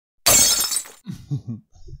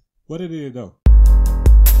What it is though?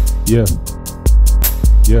 Yeah.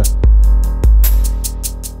 Yeah.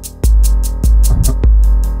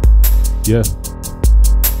 Yeah.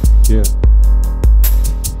 Yeah.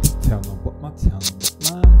 Tell them what my mine.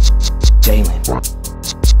 Jalen.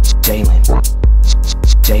 Jalen.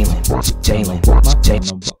 Jalen. Jalen. Tell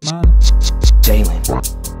them what mine. Jalen.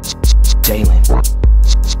 Jalen.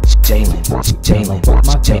 Jalen. Jalen.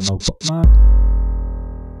 Tell them what mine.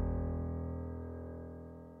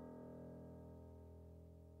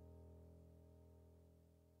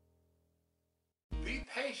 Be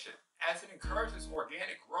patient as it encourages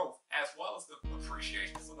organic growth as well as the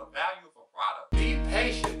appreciation for the value of a product. Be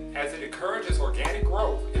patient as it encourages organic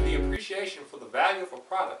growth and the appreciation for the value of a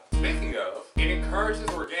product. Speaking of, it encourages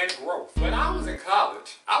organic growth. When I was in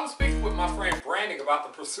college, I was speaking with my friend Brandon about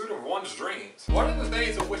the pursuit of one's dreams. One of the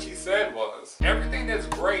things in which he said was, everything that's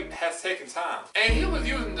great has taken time. And he was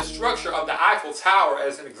using the structure of the Eiffel Tower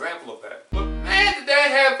as an example of that. But man, did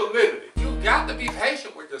that have validity. You got to be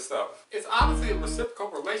patient with yourself. It's honestly a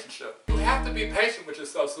reciprocal relationship. You have to be patient with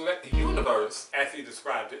yourself so that the universe, as he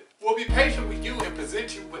described it, will be patient with you and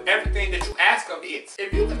present you with everything that you ask of it.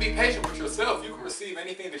 If you can be patient with yourself, you can receive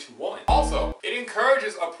anything that you want. Also, it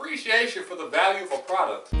encourages appreciation for the value of a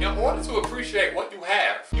product. In order to appreciate what you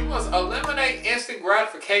have, you must eliminate instant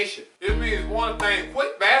gratification. This means one thing,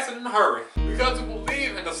 quick, fast, and in a hurry, because it will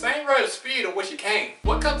leave in the same rate of speed in which it came.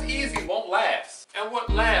 What comes easy won't last, and what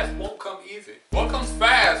lasts won't come easy. What comes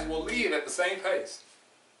fast will leave at the same pace.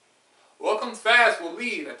 What comes fast will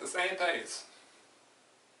leave at the same pace.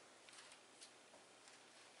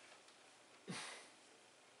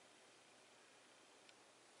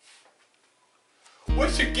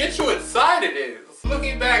 What should get you excited is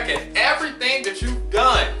looking back at everything that you've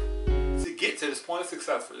done to get to this point of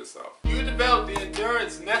success for yourself. You develop the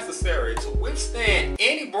endurance necessary to withstand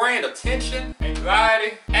any brand of tension,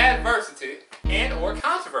 anxiety, adversity, and or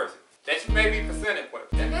controversy that you may be presented with.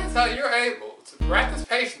 And that's how you're able to practice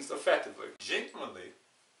patience effectively. Genuinely.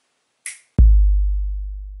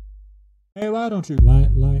 Hey, why don't you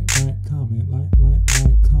comment, comment,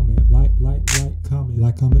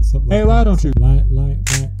 comment, sub. Hey, why don't you comment, comment,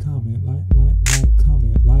 comment,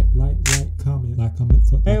 comment,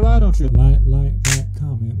 sub. Hey, why don't you comment,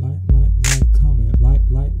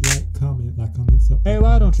 comment, comment, sub. Hey,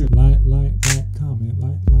 why don't you comment,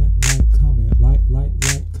 comment,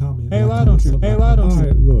 comment. Hey, why don't you? Hey, why don't you?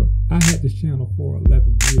 Alright, look, I had this channel for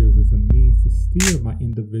 11 years as a means to steer my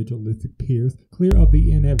individualistic peers clear of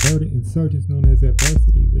the inadvertent insurgents known as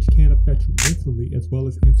adversity, which can affect you mentally as well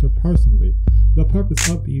as interpersonally. The purpose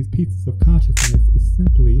of these pieces of consciousness is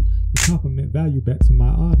simply to complement value back to my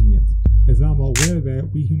audience, as I'm aware that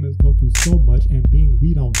we humans go through so much, and being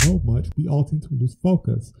we don't know much, we all tend to lose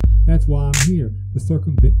focus. That's why I'm here, to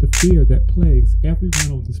circumvent the fear that plagues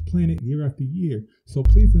everyone on this planet year after year. So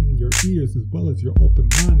please lend me your ears as well as your open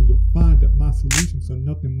mind, and you'll find that my solutions are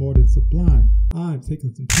nothing more than sublime. I'm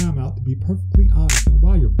taking some time out to be perfectly honest, and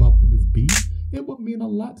while you're bumping this beat, it would mean a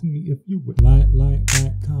lot to me if you would comment,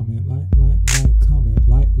 comment,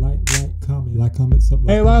 comment, sub.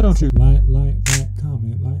 Hey, why don't you comment,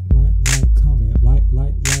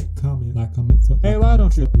 comment, comment, sub. Hey, why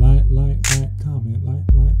don't you comment,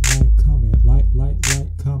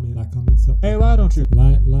 comment, comment, sub. Hey, why don't you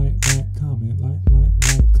comment, comment, comment,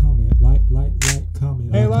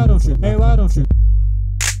 comment. Hey, why don't you? Hey, why don't you?